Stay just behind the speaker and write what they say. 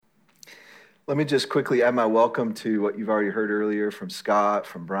Let me just quickly add my welcome to what you've already heard earlier from Scott,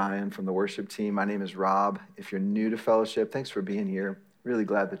 from Brian, from the worship team. My name is Rob. If you're new to Fellowship, thanks for being here. Really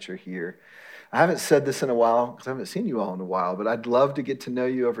glad that you're here. I haven't said this in a while because I haven't seen you all in a while, but I'd love to get to know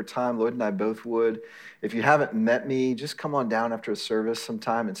you over time. Lloyd and I both would. If you haven't met me, just come on down after a service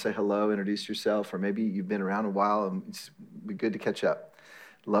sometime and say hello, introduce yourself, or maybe you've been around a while and it's be good to catch up.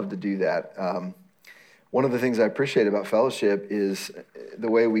 Love to do that. One of the things I appreciate about Fellowship is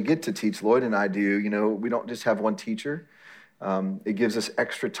the way we get to teach. Lloyd and I do. You know, we don't just have one teacher. It gives us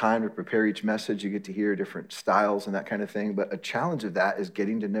extra time to prepare each message. You get to hear different styles and that kind of thing. But a challenge of that is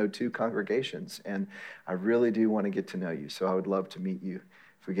getting to know two congregations. And I really do want to get to know you. So I would love to meet you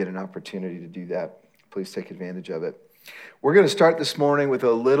if we get an opportunity to do that. Please take advantage of it. We're going to start this morning with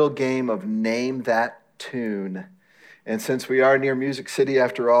a little game of Name That Tune. And since we are near Music City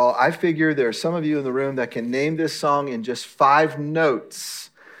after all, I figure there are some of you in the room that can name this song in just 5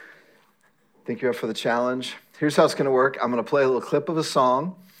 notes. Think you're up for the challenge? Here's how it's going to work. I'm going to play a little clip of a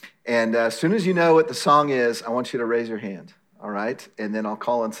song. And as soon as you know what the song is, I want you to raise your hand. All right? And then I'll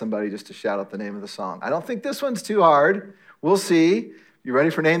call on somebody just to shout out the name of the song. I don't think this one's too hard. We'll see. You ready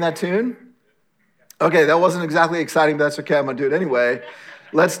for Name That Tune? Okay, that wasn't exactly exciting, but that's okay. I'm going to do it anyway.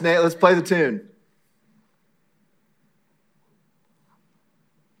 Let's play the tune.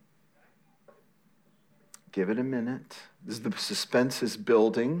 Give it a minute. The suspense is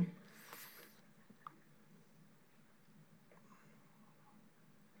building.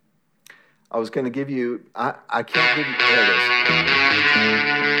 I was going to give you, I can't give you, there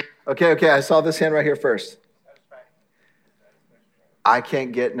it is. Okay, I saw this hand right here first. I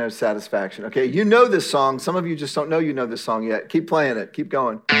can't get no satisfaction. Okay, you know this song. Some of you just don't know you know this song yet. Keep playing it. Keep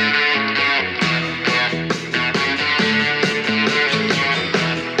going.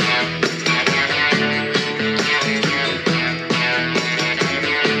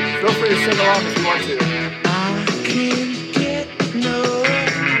 Feel free to sing along if you want to. I can't get no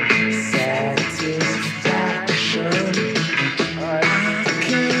satisfaction. All right. I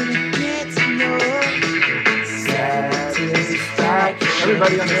can't get no satisfaction.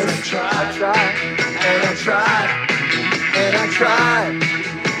 Everybody on this. I try, and I try, and I try,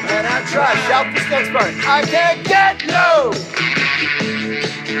 and I try. Shout this next part. I can't get no.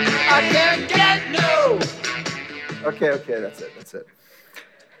 I can't get no. Okay, that's it.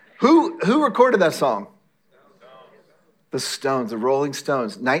 Who recorded that song? The Stones, the Rolling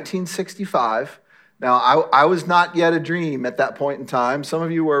Stones, 1965. Now, I was not yet a dream at that point in time. Some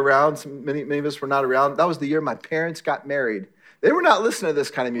of you were around. Many of us were not around. That was the year my parents got married. They were not listening to this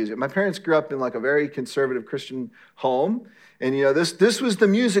kind of music. My parents grew up in like a very conservative Christian home. And, you know, this was the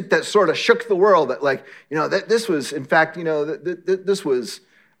music that sort of shook the world. That, like, you know, this was, in fact, you know, this was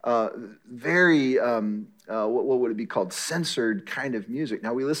very, what would it be called? Censored kind of music.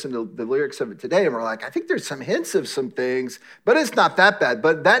 Now, we listen to the lyrics of it today, and we're like, I think there's some hints of some things, but it's not that bad.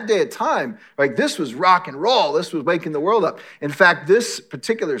 But that day at time, like, this was rock and roll. This was waking the world up. In fact, this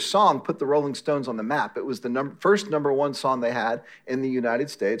particular song put the Rolling Stones on the map. It was the first number 1 song they had in the United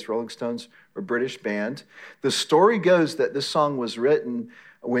States. Rolling Stones were a British band. The story goes that this song was written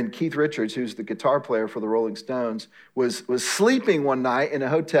when Keith Richards, who's the guitar player for the Rolling Stones, was sleeping one night in a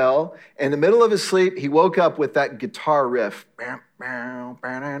hotel. In the middle of his sleep, he woke up with that guitar riff. And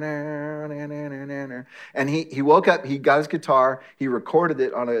he woke up, he got his guitar, he recorded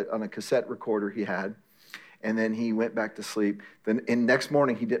it on a cassette recorder he had, and then he went back to sleep. Then next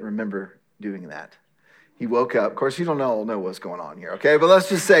morning, he didn't remember doing that. He woke up. Of course, you don't know what's going on here, okay? But let's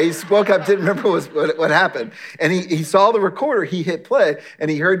just say he woke up, didn't remember what happened. And he saw the recorder, he hit play, and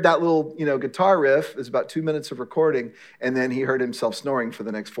he heard that little, you know, guitar riff. It was about 2 minutes of recording, and then he heard himself snoring for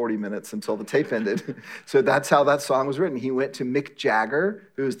the next 40 minutes until the tape ended. So that's how that song was written. He went to Mick Jagger,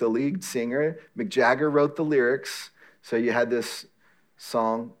 who's the lead singer. Mick Jagger wrote the lyrics, so you had this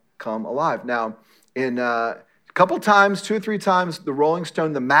song come alive. Now, in a couple times, 2 or 3 times, the Rolling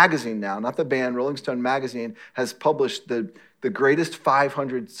Stone, the magazine now, not the band, Rolling Stone magazine, has published the greatest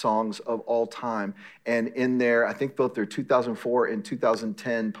 500 songs of all time. And in their, I think both their 2004 and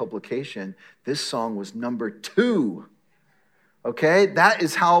 2010 publication, this song was number 2. Okay? That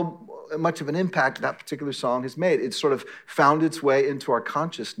is how much of an impact that particular song has made. It's sort of found its way into our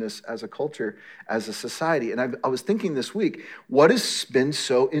consciousness as a culture, as a society. And I was thinking this week, what has been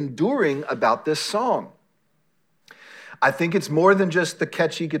so enduring about this song? I think it's more than just the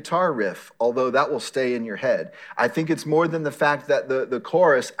catchy guitar riff, although that will stay in your head. I think it's more than the fact that the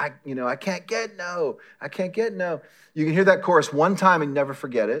chorus, I can't get no. You can hear that chorus one time and never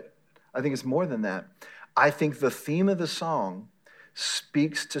forget it. I think it's more than that. I think the theme of the song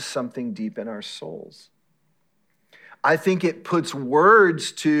speaks to something deep in our souls. I think it puts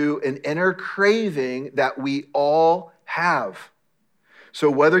words to an inner craving that we all have. So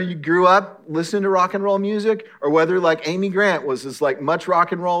whether you grew up listening to rock and roll music or whether like Amy Grant was as like much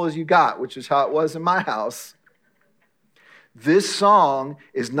rock and roll as you got, which is how it was in my house, this song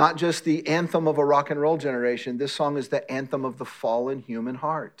is not just the anthem of a rock and roll generation. This song is the anthem of the fallen human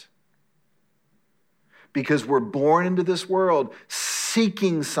heart. Because we're born into this world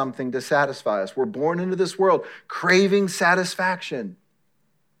seeking something to satisfy us. We're born into this world craving satisfaction.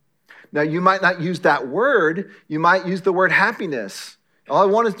 Now, you might not use that word. You might use the word happiness. All I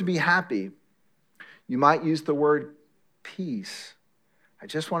want is to be happy. You might use the word peace. I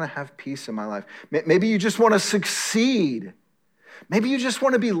just want to have peace in my life. Maybe you just want to succeed. Maybe you just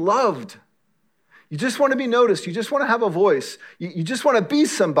want to be loved. You just want to be noticed. You just want to have a voice. You just want to be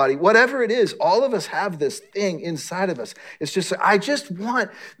somebody. Whatever it is, all of us have this thing inside of us. It's just, I just want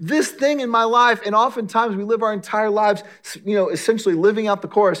this thing in my life. And oftentimes we live our entire lives, essentially living out the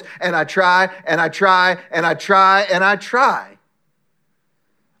chorus. And I try, and I try, and I try, and I try.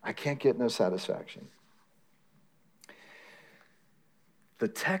 I can't get no satisfaction. The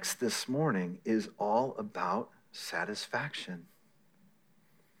text this morning is all about satisfaction.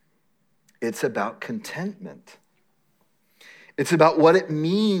 It's about contentment. It's about what it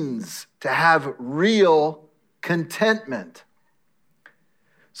means to have real contentment.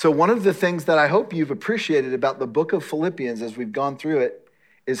 So one of the things that I hope you've appreciated about the book of Philippians as we've gone through it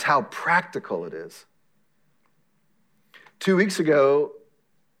is how practical it is. 2 weeks ago,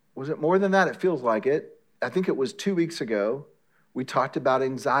 was it more than that? It feels like it. I think it was 2 weeks ago, we talked about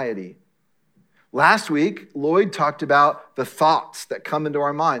anxiety. Last week, Lloyd talked about the thoughts that come into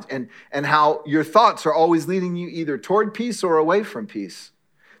our minds and how your thoughts are always leading you either toward peace or away from peace.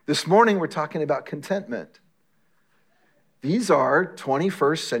 This morning, we're talking about contentment. These are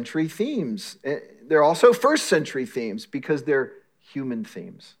 21st century themes. They're also first century themes because they're human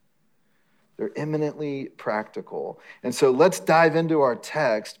themes. They're eminently practical. And so let's dive into our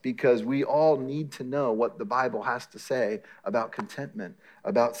text because we all need to know what the Bible has to say about contentment,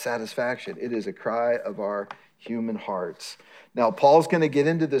 about satisfaction. It is a cry of our human hearts. Now, Paul's going to get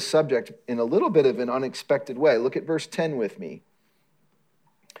into this subject in a little bit of an unexpected way. Look at verse 10 with me.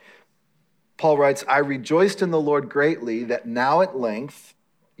 Paul writes, I rejoiced in the Lord greatly that now at length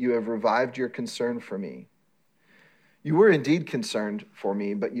you have revived your concern for me. You were indeed concerned for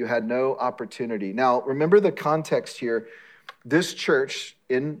me, but you had no opportunity. Now, remember the context here. This church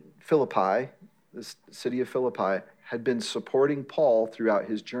in Philippi, this city of Philippi, had been supporting Paul throughout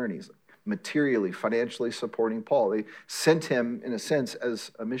his journeys, materially, financially supporting Paul. They sent him, in a sense,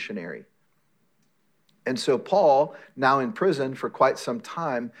 as a missionary. And so Paul, now in prison for quite some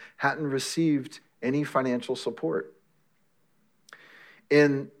time, hadn't received any financial support.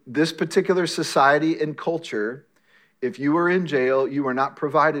 In this particular society and culture, if you were in jail, you were not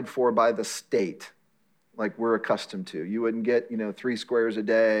provided for by the state like we're accustomed to. You wouldn't get, 3 squares a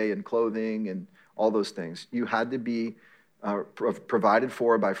day and clothing and all those things. You had to be provided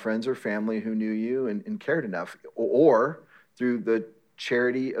for by friends or family who knew you and cared enough, or through the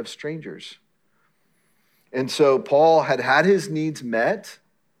charity of strangers. And so Paul had his needs met,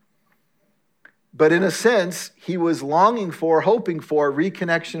 but in a sense, he was longing for, hoping for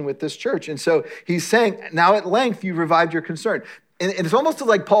reconnection with this church. And so he's saying, now at length you revived your concern. And it's almost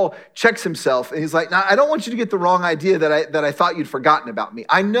like Paul checks himself and he's like, now I don't want you to get the wrong idea that I thought you'd forgotten about me.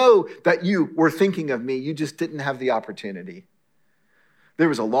 I know that you were thinking of me. You just didn't have the opportunity. There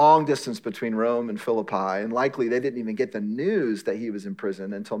was a long distance between Rome and Philippi, and likely they didn't even get the news that he was in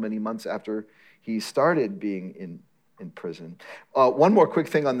prison until many months after he started being in prison. One more quick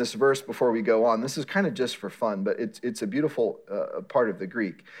thing on this verse before we go on. This is kind of just for fun, but it's a beautiful part of the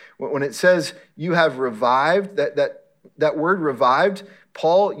Greek. When it says you have revived, that word revived,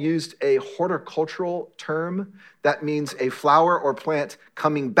 Paul used a horticultural term that means a flower or plant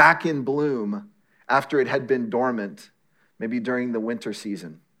coming back in bloom after it had been dormant, maybe during the winter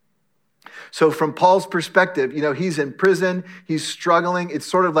season. So from Paul's perspective, he's in prison, he's struggling. It's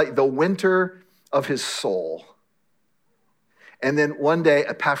sort of like the winter of his soul. And then one day,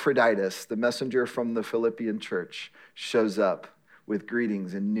 Epaphroditus, the messenger from the Philippian church, shows up with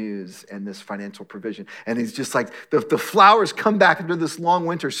greetings and news and this financial provision. And he's just like, the flowers come back after this long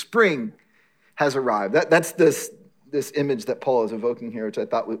winter. Spring has arrived. That's this image that Paul is evoking here, which I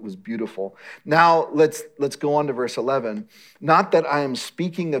thought was beautiful. Now, let's go on to verse 11. Not that I am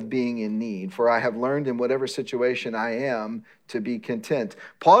speaking of being in need, for I have learned in whatever situation I am to be content.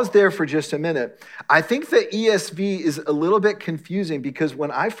 Pause there for just a minute. I think the ESV is a little bit confusing because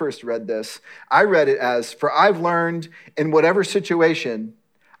when I first read this, I read it as, for I've learned in whatever situation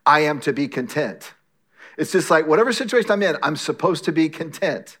I am to be content. It's just like, whatever situation I'm in, I'm supposed to be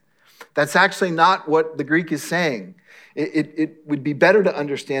content. That's actually not what the Greek is saying. It would be better to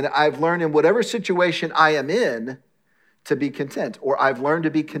understand it. I've learned in whatever situation I am in to be content, or I've learned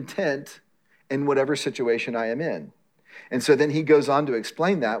to be content in whatever situation I am in. And so then he goes on to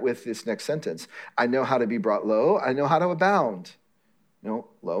explain that with this next sentence. I know how to be brought low. I know how to abound.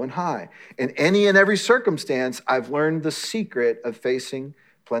 Low and high. In any and every circumstance, I've learned the secret of facing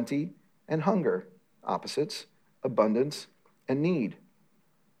plenty and hunger. Opposites. Abundance and need.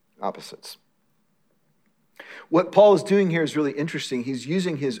 Opposites. What Paul is doing here is really interesting. He's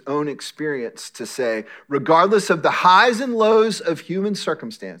using his own experience to say, regardless of the highs and lows of human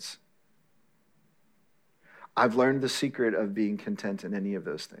circumstance, I've learned the secret of being content in any of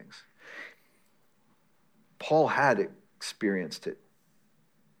those things. Paul had experienced it.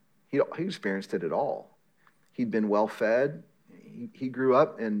 He experienced it at all. He'd been well fed. He grew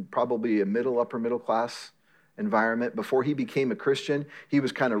up in probably a upper middle class environment. Before he became a Christian, he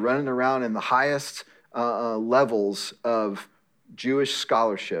was kind of running around in the highest levels of Jewish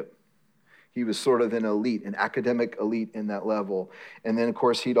scholarship. He was sort of an elite, an academic elite in that level. And then, of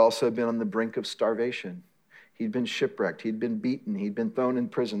course, he'd also been on the brink of starvation. He'd been shipwrecked. He'd been beaten. He'd been thrown in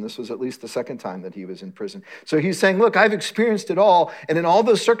prison. This was at least the second time that he was in prison. So he's saying, look, I've experienced it all. And in all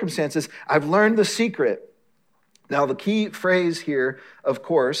those circumstances, I've learned the secret. Now, the key phrase here, of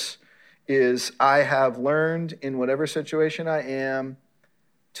course, is I have learned in whatever situation I am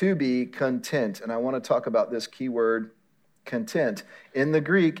to be content. And I want to talk about this key word, content. In the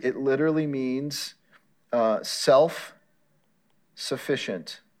Greek, it literally means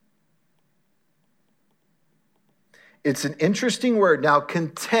self-sufficient. It's an interesting word. Now,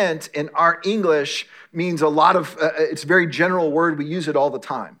 content in our English means a lot of, it's a very general word. We use it all the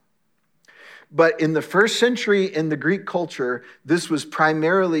time. But in the first century in the Greek culture, this was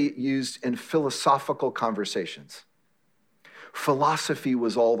primarily used in philosophical conversations. Philosophy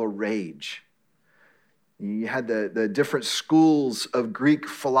was all the rage. You had the different schools of Greek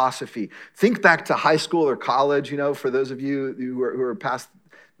philosophy. Think back to high school or college, for those of you who are past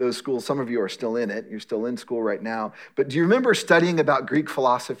those schools. Some of you are still in it. You're still in school right now. But do you remember studying about Greek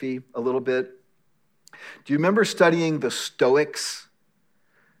philosophy a little bit? Do you remember studying the Stoics?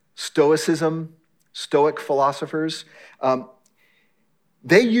 Stoicism, Stoic philosophers?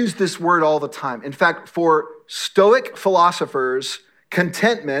 They use this word all the time. In fact, for Stoic philosophers,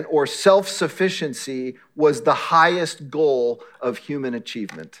 contentment or self-sufficiency was the highest goal of human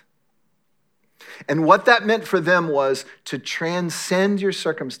achievement. And what that meant for them was to transcend your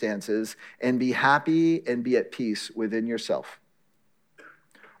circumstances and be happy and be at peace within yourself.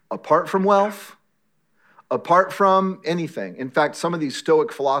 Apart from wealth, apart from anything. In fact, some of these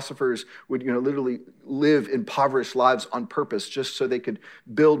Stoic philosophers would, literally live impoverished lives on purpose just so they could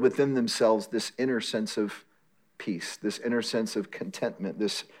build within themselves this inner sense of peace, this inner sense of contentment,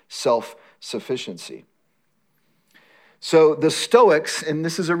 this self-sufficiency. So the Stoics, and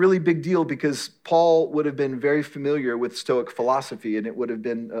this is a really big deal because Paul would have been very familiar with Stoic philosophy, and it would have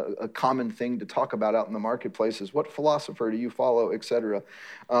been a common thing to talk about out in the marketplaces. What philosopher do you follow, etc.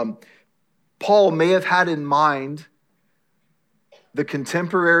 Paul may have had in mind the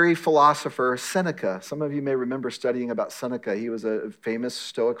contemporary philosopher Seneca. Some of you may remember studying about Seneca. He was a famous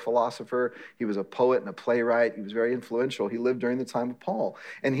Stoic philosopher. He was a poet and a playwright. He was very influential. He lived during the time of Paul.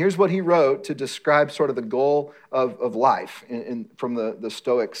 And here's what he wrote to describe sort of the goal of life from the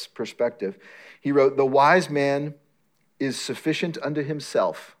Stoics' perspective. He wrote, "The wise man is sufficient unto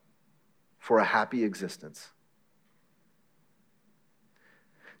himself for a happy existence."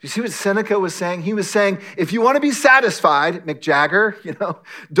 You see what Seneca was saying? He was saying, if you want to be satisfied, Mick Jagger,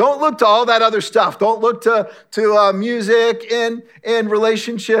 don't look to all that other stuff. Don't look to music and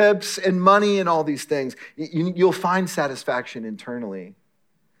relationships and money and all these things. You'll find satisfaction internally.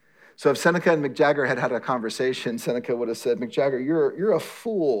 So if Seneca and Mick Jagger had had a conversation, Seneca would have said, Mick Jagger, you're a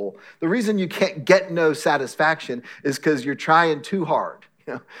fool. The reason you can't get no satisfaction is because you're trying too hard.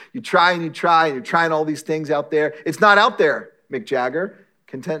 You try and you try and you're trying all these things out there. It's not out there, Mick Jagger.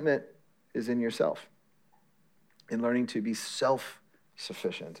 Contentment is in yourself, in learning to be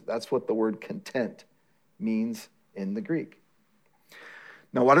self-sufficient. That's what the word content means in the Greek.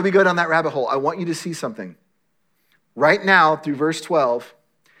 Now, why do we go down that rabbit hole? I want you to see something. Right now, through verse 12,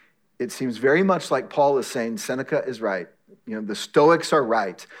 it seems very much like Paul is saying Seneca is right. The Stoics are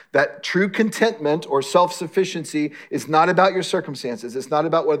right. That true contentment or self-sufficiency is not about your circumstances. It's not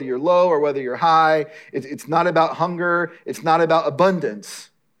about whether you're low or whether you're high. It's not about hunger. It's not about abundance.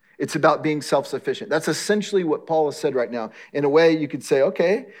 It's about being self-sufficient. That's essentially what Paul has said right now. In a way, you could say,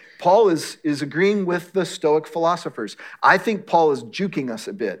 okay, Paul is agreeing with the Stoic philosophers. I think Paul is juking us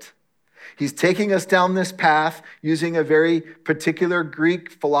a bit. He's taking us down this path using a very particular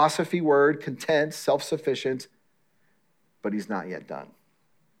Greek philosophy word, content, self-sufficient, but he's not yet done.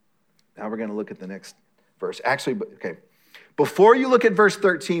 Now we're going to look at the next verse. Actually, okay. Before you look at verse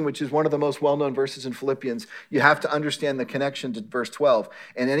 13, which is one of the most well-known verses in Philippians, you have to understand the connection to verse 12.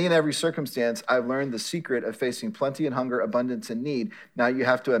 In any and every circumstance, I've learned the secret of facing plenty and hunger, abundance and need. Now you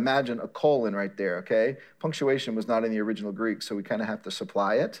have to imagine a colon right there, okay? Punctuation was not in the original Greek, so we kind of have to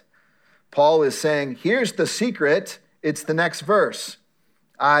supply it. Paul is saying, here's the secret. It's the next verse.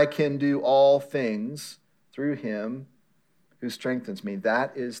 I can do all things through him who strengthens me.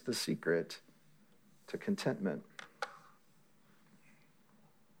 That is the secret to contentment.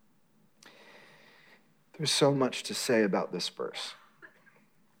 There's so much to say about this verse.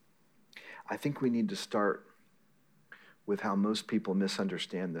 I think we need to start with how most people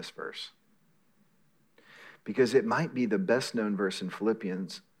misunderstand this verse. Because it might be the best known verse in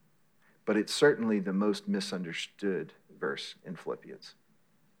Philippians, but it's certainly the most misunderstood verse in Philippians.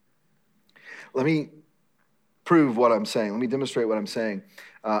 Let me prove what I'm saying. Let me demonstrate what I'm saying.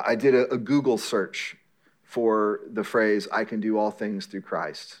 I did a Google search for the phrase, I can do all things through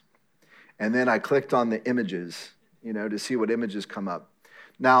Christ. And then I clicked on the images, to see what images come up.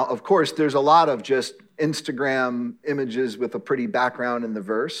 Now, of course, there's a lot of just Instagram images with a pretty background in the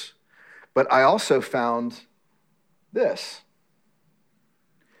verse, but I also found this.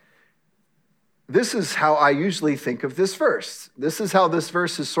 This is how I usually think of this verse. This is how this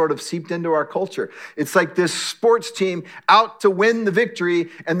verse is sort of seeped into our culture. It's like this sports team out to win the victory,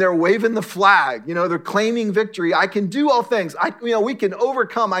 and they're waving the flag. They're claiming victory. I can do all things. We can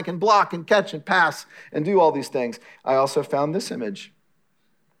overcome. I can block and catch and pass and do all these things. I also found this image.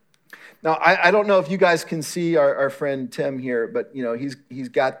 Now, I don't know if you guys can see our friend Tim here, but he's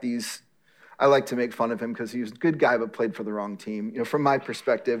got these. I like to make fun of him because he was a good guy but played for the wrong team, from my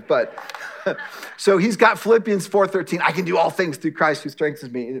perspective. But so he's got Philippians 4:13. I can do all things through Christ who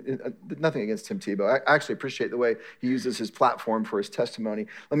strengthens me. Nothing against Tim Tebow. I actually appreciate the way he uses his platform for his testimony.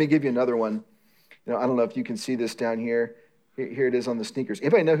 Let me give you another one. I don't know if you can see this down here. Here it is on the sneakers.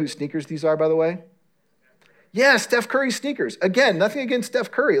 Anybody know whose sneakers these are, by the way? Yeah, Steph Curry sneakers. Again, nothing against Steph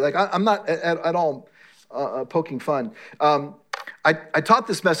Curry. I'm not at all poking fun. I taught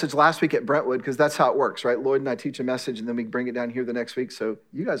this message last week at Brentwood because that's how it works, right? Lloyd and I teach a message and then we bring it down here the next week. So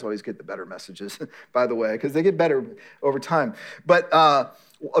you guys always get the better messages, by the way, because they get better over time. But a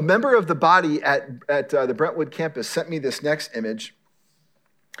member of the body at the Brentwood campus sent me this next image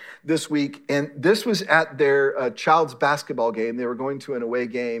this week. And this was at their child's basketball game. They were going to an away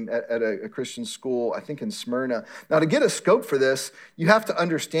game at a Christian school, I think in Smyrna. Now, to get a scope for this, you have to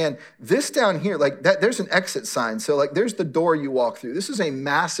understand this down here, there's an exit sign. So there's the door you walk through. This is a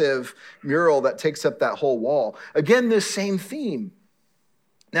massive mural that takes up that whole wall. Again, this same theme.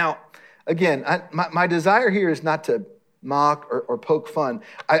 Now, again, my desire here is not to mock or poke fun.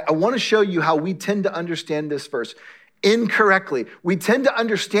 I want to show you how we tend to understand this verse incorrectly. We tend to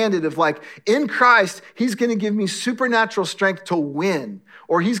understand it of in Christ, he's going to give me supernatural strength to win,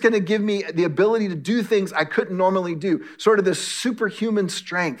 or he's going to give me the ability to do things I couldn't normally do, sort of this superhuman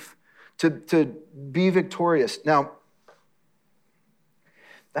strength to be victorious. Now,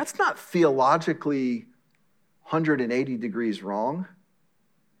 that's not theologically 180 degrees wrong,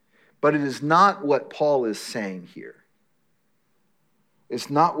 but it is not what Paul is saying here.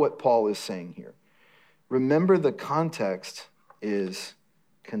 It's not what Paul is saying here. Remember, the context is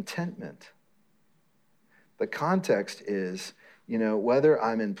contentment. The context is, whether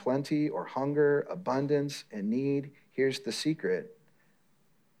I'm in plenty or hunger, abundance, and need, here's the secret.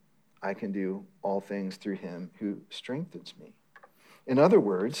 I can do all things through him who strengthens me. In other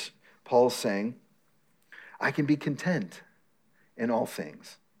words, Paul's saying, I can be content in all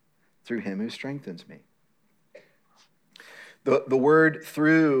things through him who strengthens me. The word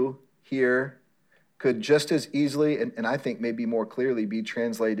through here could just as easily, and I think maybe more clearly, be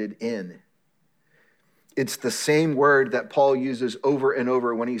translated in. It's the same word that Paul uses over and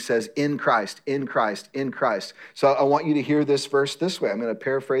over when he says, in Christ, in Christ, in Christ. So I want you to hear this verse this way. I'm going to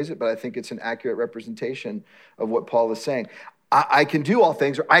paraphrase it, but I think it's an accurate representation of what Paul is saying. I can do all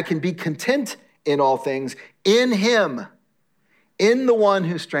things, or I can be content in all things in him, in the one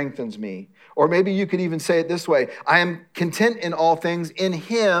who strengthens me. Or maybe you could even say it this way. I am content in all things in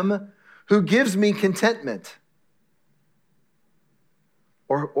him who gives me contentment,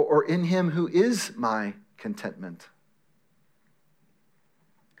 or in him who is my contentment.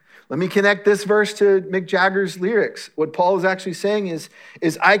 Let me connect this verse to Mick Jagger's lyrics. What Paul is actually saying is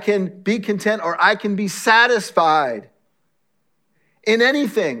I can be content, or I can be satisfied in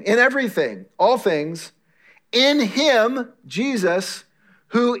anything, in everything, all things, in him, Jesus,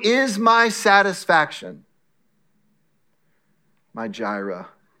 who is my satisfaction, my Jireh,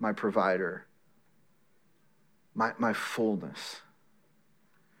 my provider, my fullness.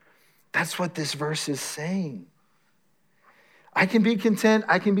 That's what this verse is saying. I can be content,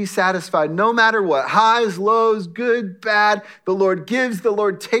 I can be satisfied no matter what. Highs, lows, good, bad. The Lord gives, the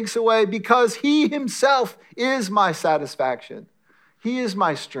Lord takes away, because he himself is my satisfaction. He is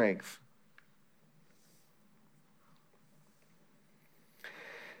my strength.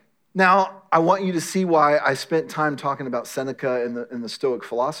 Now, I want you to see why I spent time talking about Seneca and the Stoic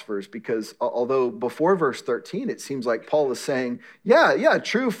philosophers, because although before verse 13, it seems like Paul is saying, yeah,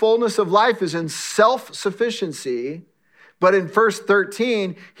 true fullness of life is in self-sufficiency. But in verse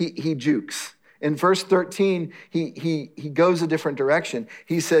 13, he jukes. In verse 13, he goes a different direction.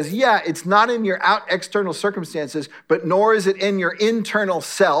 He says, yeah, it's not in your external circumstances, but nor is it in your internal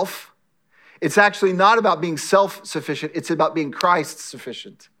self. It's actually not about being self-sufficient. It's about being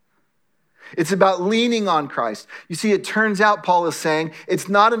Christ-sufficient. It's about leaning on Christ. You see, it turns out, Paul is saying, it's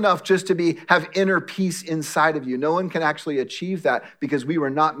not enough just to have inner peace inside of you. No one can actually achieve that because we were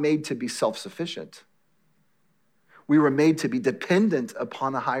not made to be self-sufficient. We were made to be dependent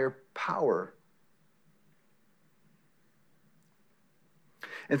upon a higher power.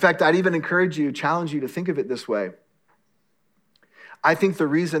 In fact, I'd even challenge you to think of it this way. I think the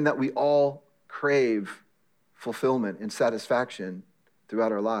reason that we all crave fulfillment and satisfaction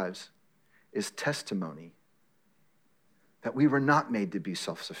throughout our lives is testimony that we were not made to be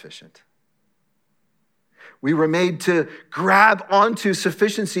self-sufficient. We were made to grab onto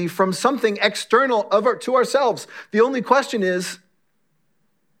sufficiency from something external to ourselves. The only question is,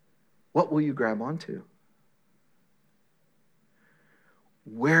 what will you grab onto?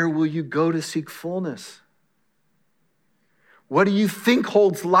 Where will you go to seek fullness? What do you think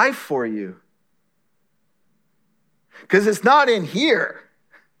holds life for you? Because it's not in here.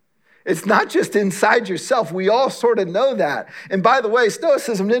 It's not just inside yourself. We all sort of know that. And by the way,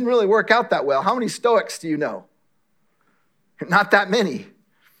 Stoicism didn't really work out that well. How many Stoics do you know? Not that many.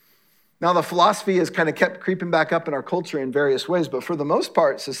 Now, the philosophy has kind of kept creeping back up in our culture in various ways, but for the most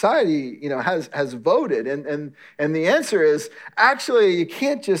part, society, has voted. And the answer is, actually, you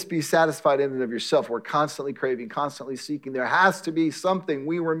can't just be satisfied in and of yourself. We're constantly craving, constantly seeking. There has to be something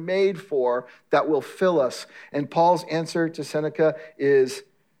we were made for that will fill us. And Paul's answer to Seneca is,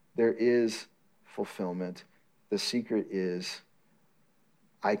 there is fulfillment. The secret is,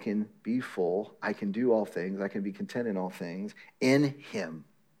 I can be full, I can do all things, I can be content in all things, in him,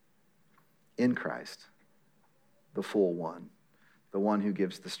 in Christ, the full one, the one who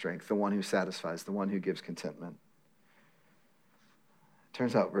gives the strength, the one who satisfies, the one who gives contentment.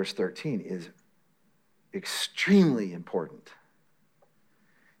 Turns out verse 13 is extremely important.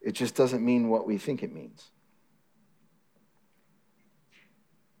 It just doesn't mean what we think it means.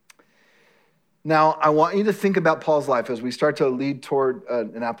 Now, I want you to think about Paul's life as we start to lead toward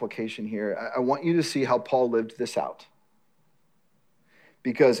an application here. I want you to see how Paul lived this out.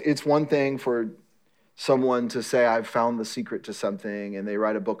 Because it's one thing for someone to say, I've found the secret to something, and they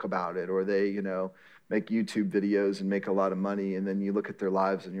write a book about it, or they, make YouTube videos and make a lot of money, and then you look at their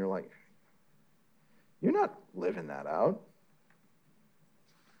lives and you're like, you're not living that out.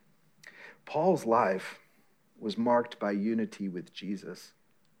 Paul's life was marked by unity with Jesus.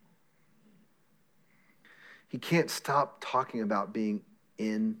 He can't stop talking about being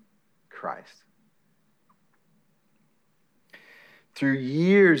in Christ. Through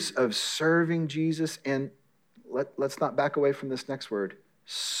years of serving Jesus, and let's not back away from this next word,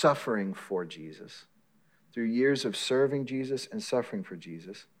 suffering for Jesus. Through years of serving Jesus and suffering for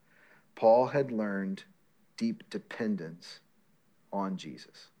Jesus, Paul had learned deep dependence on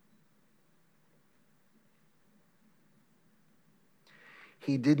Jesus.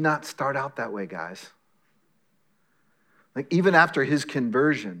 He did not start out that way, guys. Like, even after his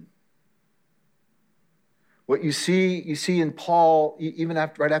conversion, what you see in Paul, even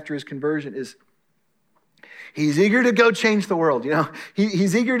right after his conversion, is he's eager to go change the world.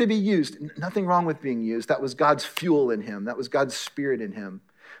 He's eager to be used. Nothing wrong with being used. That was God's fuel in him. That was God's spirit in him.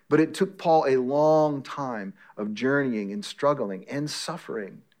 But it took Paul a long time of journeying and struggling and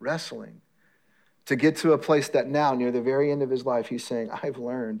suffering, wrestling, to get to a place that now, near the very end of his life, he's saying, I've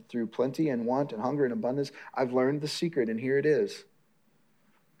learned through plenty and want and hunger and abundance, I've learned the secret, and here it is.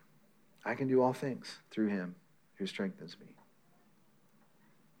 I can do all things through him who strengthens me.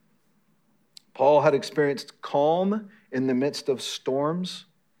 Paul had experienced calm in the midst of storms.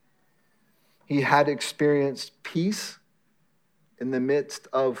 He had experienced peace in the midst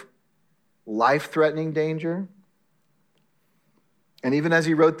of life-threatening danger. And even as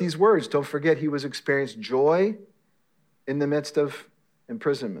he wrote these words, don't forget he was experiencing joy in the midst of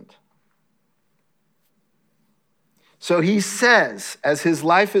imprisonment. So he says, as his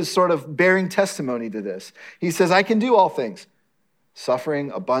life is sort of bearing testimony to this, he says, I can do all things.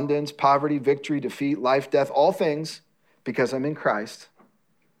 Suffering, abundance, poverty, victory, defeat, life, death, all things, because I'm in Christ.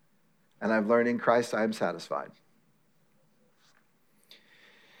 And I've learned in Christ I am satisfied.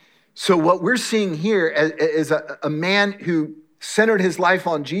 So what we're seeing here is a man who centered his life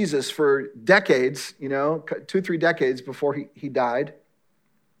on Jesus for decades, 2-3 decades before he died.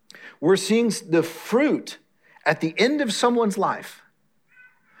 We're seeing the fruit at the end of someone's life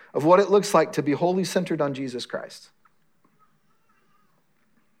of what it looks like to be wholly centered on Jesus Christ.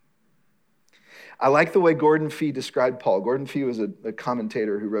 I like the way Gordon Fee described Paul. Gordon Fee was a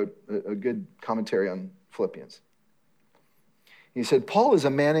commentator who wrote a good commentary on Philippians. He said, Paul is a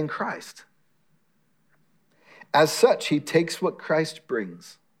man in Christ. As such, he takes what Christ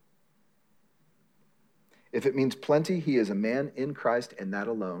brings. If it means plenty, he is a man in Christ and that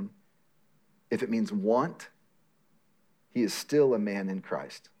alone. If it means want, he is still a man in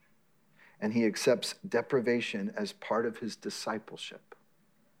Christ. And he accepts deprivation as part of his discipleship.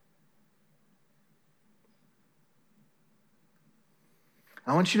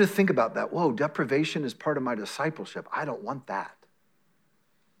 I want you to think about that. Whoa, deprivation is part of my discipleship. I don't want that.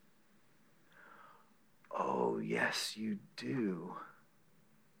 Oh, yes, you do.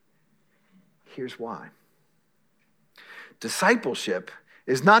 Here's why. Discipleship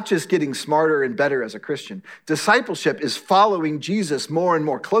is not just getting smarter and better as a Christian. Discipleship is following Jesus more and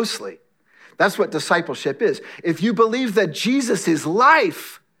more closely. That's what discipleship is. If you believe that Jesus is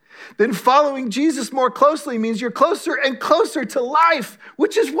life, then following Jesus more closely means you're closer and closer to life,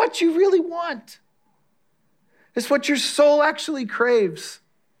 which is what you really want. It's what your soul actually craves.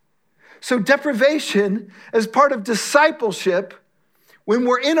 So deprivation, as part of discipleship, when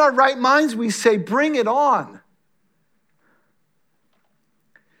we're in our right minds, we say, bring it on.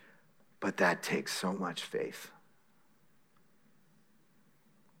 But that takes so much faith.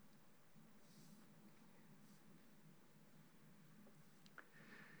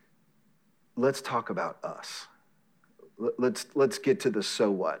 Let's talk about us. Let's get to the so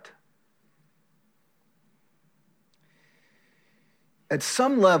what. At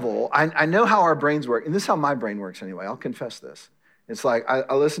some level, I know how our brains work, and this is how my brain works anyway. I'll confess this. It's like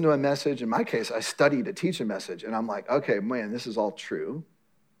I listen to a message. In my case, I study to teach a message, and I'm like, okay, man, this is all true.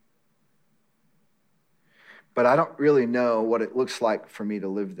 But I don't really know what it looks like for me to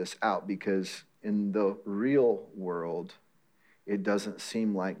live this out, because in the real world, it doesn't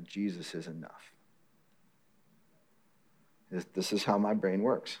seem like Jesus is enough. This is how my brain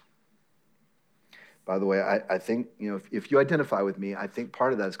works. By the way, I think, if you identify with me, I think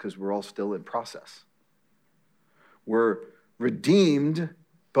part of that is because we're all still in process. We're redeemed,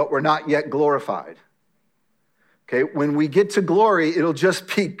 but we're not yet glorified. Okay, when we get to glory, it'll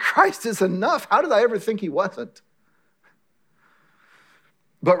just be, Christ is enough. How did I ever think he wasn't?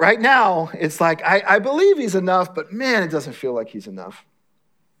 But right now, it's like, I believe he's enough, but man, it doesn't feel like he's enough.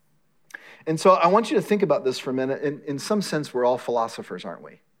 And so I want you to think about this for a minute. In some sense, we're all philosophers, aren't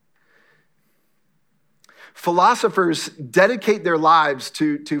we? Philosophers dedicate their lives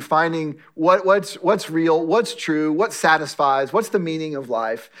to finding what's real, what's true, what satisfies, what's the meaning of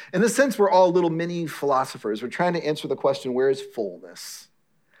life. In a sense, we're all little mini philosophers. We're trying to answer the question, where is fullness?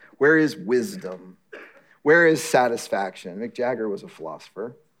 Where is wisdom? Where is satisfaction? Mick Jagger was a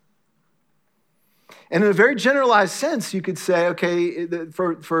philosopher. And in a very generalized sense, you could say, okay,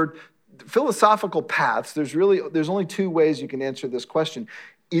 for philosophical paths, there's only two ways you can answer this question.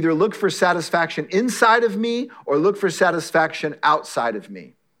 Either look for satisfaction inside of me or look for satisfaction outside of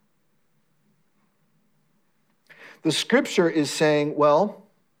me. The scripture is saying, well,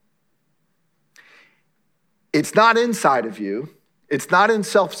 it's not inside of you. It's not in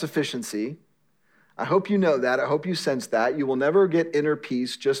self-sufficiency. I hope you know that. I hope you sense that. You will never get inner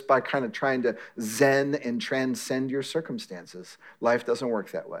peace just by kind of trying to zen and transcend your circumstances. Life doesn't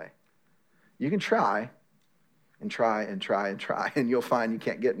work that way. You can try and try and try and try, and you'll find you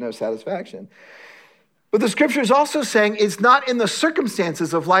can't get no satisfaction. But the scripture is also saying it's not in the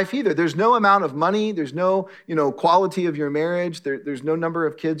circumstances of life either. There's no amount of money. There's no, quality of your marriage. There's no number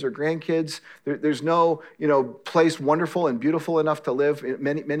of kids or grandkids. There's no, place wonderful and beautiful enough to live.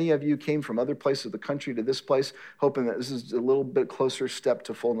 Many of you came from other places of the country to this place, hoping that this is a little bit closer step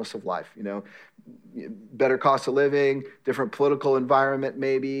to fullness of life. Better cost of living, different political environment,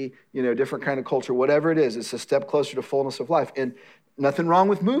 maybe, different kind of culture, whatever it is. It's a step closer to fullness of life. And nothing wrong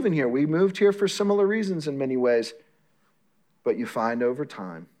with moving here. We moved here for similar reasons in many ways. But you find over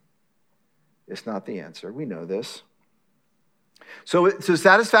time, it's not the answer. We know this. So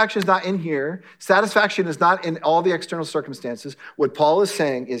satisfaction is not in here. Satisfaction is not in all the external circumstances. What Paul is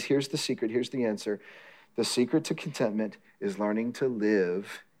saying is, here's the secret, here's the answer. The secret to contentment is learning to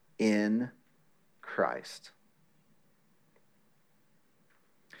live in Christ.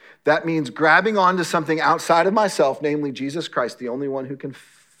 That means grabbing onto something outside of myself, namely Jesus Christ, the only one who can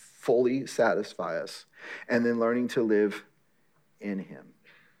fully satisfy us, and then learning to live in him.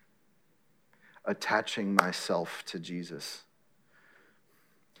 Attaching myself to Jesus.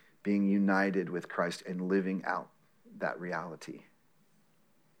 Being united with Christ and living out that reality.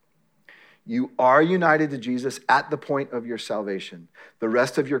 You are united to Jesus at the point of your salvation. The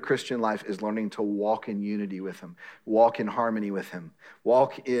rest of your Christian life is learning to walk in unity with him, walk in harmony with him,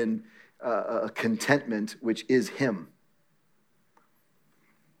 walk in contentment, which is him.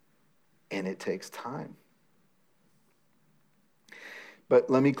 And it takes time. But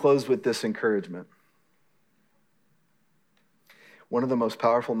let me close with this encouragement. One of the most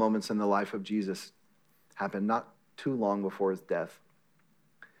powerful moments in the life of Jesus happened not too long before his death.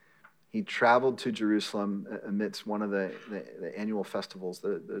 He traveled to Jerusalem amidst one of the annual festivals,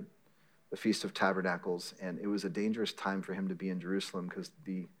 the Feast of Tabernacles, and it was a dangerous time for him to be in Jerusalem because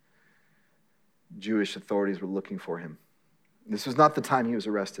the Jewish authorities were looking for him. This was not the time he was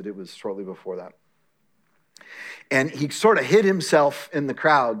arrested. It was shortly before that. And he sort of hid himself in the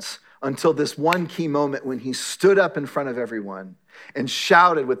crowds until this one key moment when he stood up in front of everyone and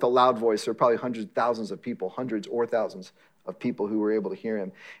shouted with a loud voice. There were probably hundreds or thousands of people who were able to hear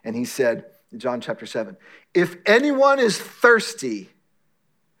him. And he said, in John chapter 7, "If anyone is thirsty,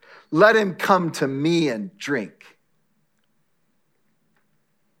 let him come to me and drink."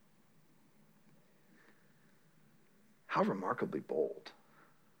 How remarkably bold.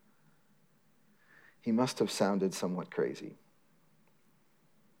 He must have sounded somewhat crazy.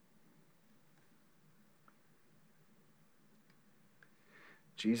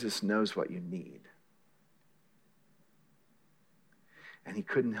 Jesus knows what you need. And he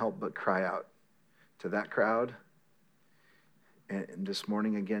couldn't help but cry out to that crowd, and this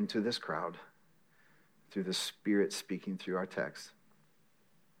morning again to this crowd, through the Spirit speaking through our text.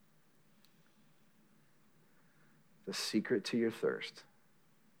 The secret to your thirst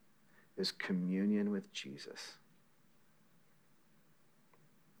is communion with Jesus.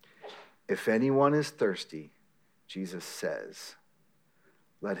 If anyone is thirsty, Jesus says,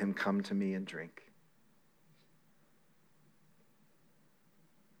 let him come to me and drink.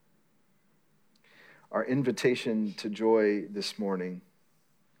 Our invitation to joy this morning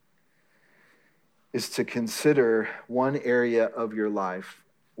is to consider one area of your life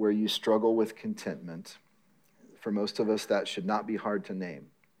where you struggle with contentment. For most of us, that should not be hard to name.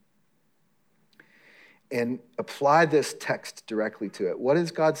 And apply this text directly to it. What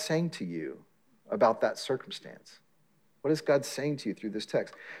is God saying to you about that circumstance? What is God saying to you through this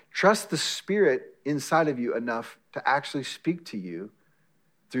text? Trust the Spirit inside of you enough to actually speak to you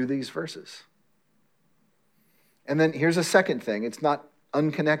through these verses. And then here's a second thing. It's not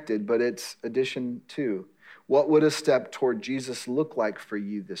unconnected, but it's addition to. What would a step toward Jesus look like for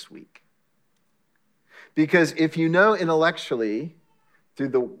you this week? Because if you know intellectually, through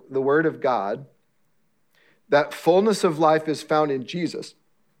the Word of God, that fullness of life is found in Jesus,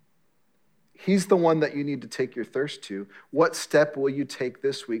 he's the one that you need to take your thirst to. What step will you take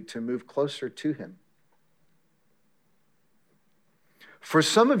this week to move closer to him? For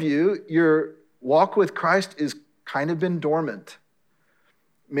some of you, your walk with Christ is kind of been dormant.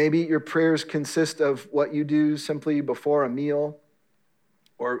 Maybe your prayers consist of what you do simply before a meal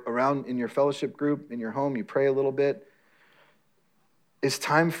or around in your fellowship group, in your home, you pray a little bit. It's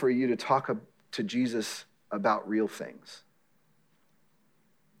time for you to talk to Jesus about real things,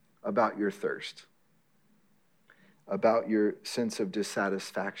 about your thirst, about your sense of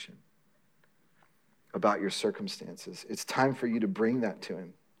dissatisfaction, about your circumstances. It's time for you to bring that to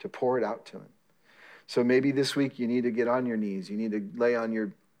him, to pour it out to him. So maybe this week you need to get on your knees. You need to lay on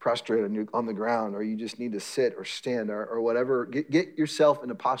your prostrate on the ground, or you just need to sit or stand or whatever. Get yourself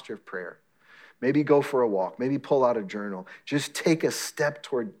in a posture of prayer. Maybe go for a walk. Maybe pull out a journal. Just take a step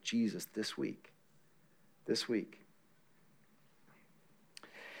toward Jesus this week. This week.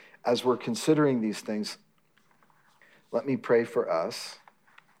 As we're considering these things, let me pray for us.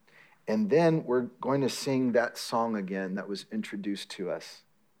 And then we're going to sing that song again that was introduced to us,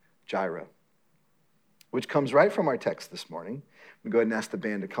 Jireh, which comes right from our text this morning. We go ahead and ask the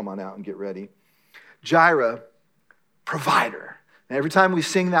band to come on out and get ready. Jireh, provider. And every time we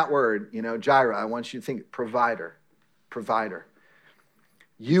sing that word, Jireh, I want you to think provider, provider.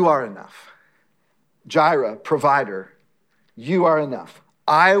 You are enough. Jireh, provider, you are enough.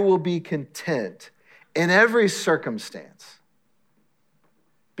 I will be content in every circumstance.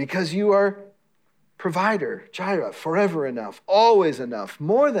 because you are provider, Jireh, forever enough, always enough,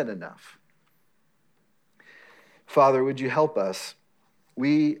 more than enough. Father, would you help us?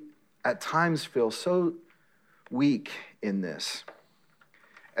 We at times feel so weak in this.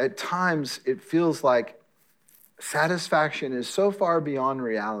 At times it feels like satisfaction is so far beyond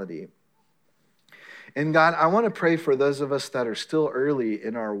reality. And God, I want to pray for those of us that are still early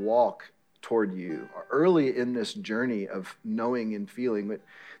in our walk toward you, early in this journey of knowing and feeling. But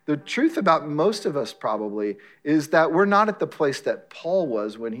the truth about most of us probably is that we're not at the place that Paul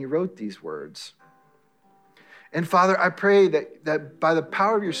was when he wrote these words. And Father, I pray that by the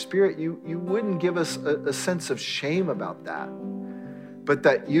power of your Spirit, you wouldn't give us a sense of shame about that, but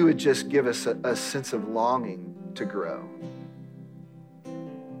that you would just give us a sense of longing to grow.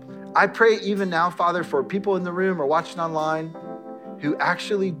 I pray even now, Father, for people in the room or watching online who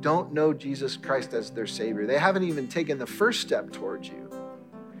actually don't know Jesus Christ as their Savior. They haven't even taken the first step towards you.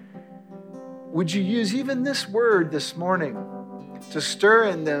 Would you use even this word this morning to stir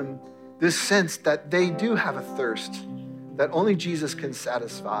in them this sense that they do have a thirst that only Jesus can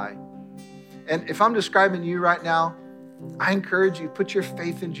satisfy? And if I'm describing you right now, I encourage you, put your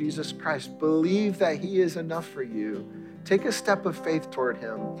faith in Jesus Christ. Believe that he is enough for you. Take a step of faith toward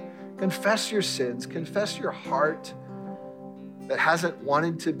him. Confess your sins. Confess your heart that hasn't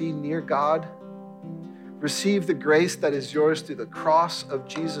wanted to be near God. Receive the grace that is yours through the cross of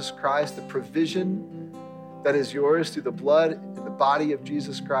Jesus Christ, the provision that is yours through the blood and the body of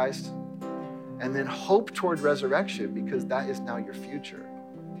Jesus Christ. And then hope toward resurrection, because that is now your future.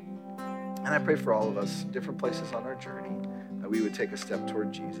 And I pray for all of us, different places on our journey, that we would take a step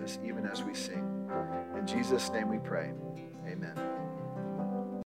toward Jesus, even as we sing. In Jesus' name we pray.